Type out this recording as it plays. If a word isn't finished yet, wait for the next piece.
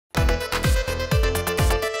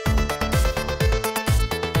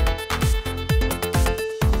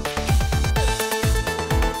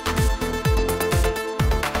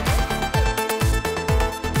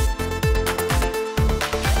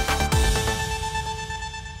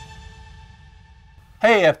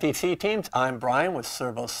Hey FTC teams, I'm Brian with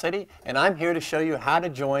ServoCity, and I'm here to show you how to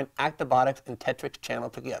join Actobotics and Tetrix channel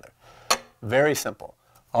together. Very simple.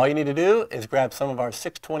 All you need to do is grab some of our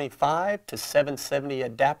 625 to 770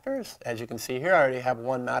 adapters. As you can see here, I already have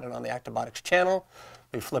one mounted on the Actobotics channel.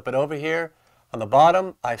 We flip it over here. On the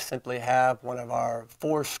bottom, I simply have one of our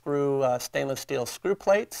 4-screw stainless steel screw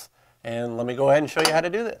plates, and let me go ahead and show you how to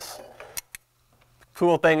do this.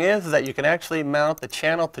 Cool thing is that you can actually mount the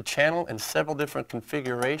channel to channel in several different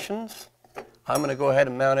configurations. I'm going to go ahead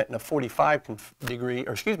and mount it in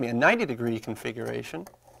a 90 degree configuration.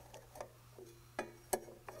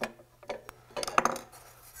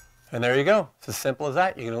 And there you go. It's as simple as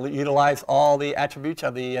that. You can utilize all the attributes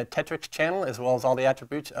of the Tetrix channel as well as all the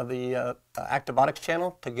attributes of the Actobotics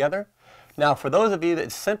channel together. Now, for those of you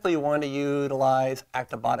that simply want to utilize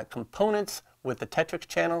Actobotic components with the Tetrix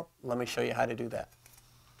channel, let me show you how to do that.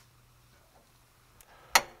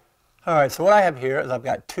 Alright, so what I have here is I've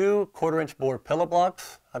got 2 1/4-inch bore pillow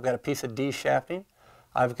blocks. I've got a piece of D shafting.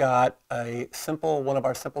 I've got one of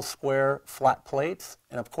our simple square flat plates.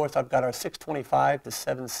 And of course I've got our 625 to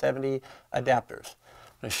 770 adapters.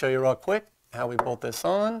 I'm going to show you real quick how we bolt this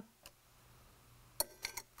on.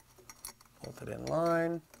 Bolt it in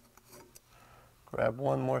line. Grab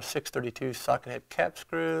one more 632 socket head cap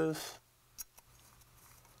screws.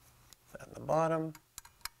 That in the bottom.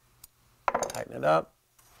 Tighten it up.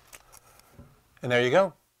 And there you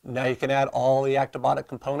go. Now you can add all the Actobotic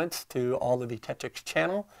components to all of the Tetrix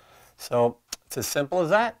channel. So it's as simple as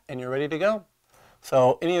that, and you're ready to go.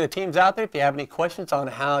 So any of the teams out there, if you have any questions on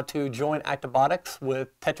how to join Actobotics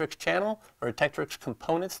with Tetrix channel or Tetrix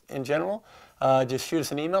components in general, just shoot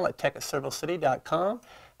us an email at tech@servocity.com,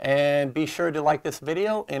 and be sure to like this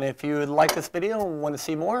video. And if you like this video and want to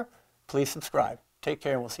see more, please subscribe. Take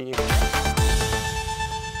care, and we'll see you again.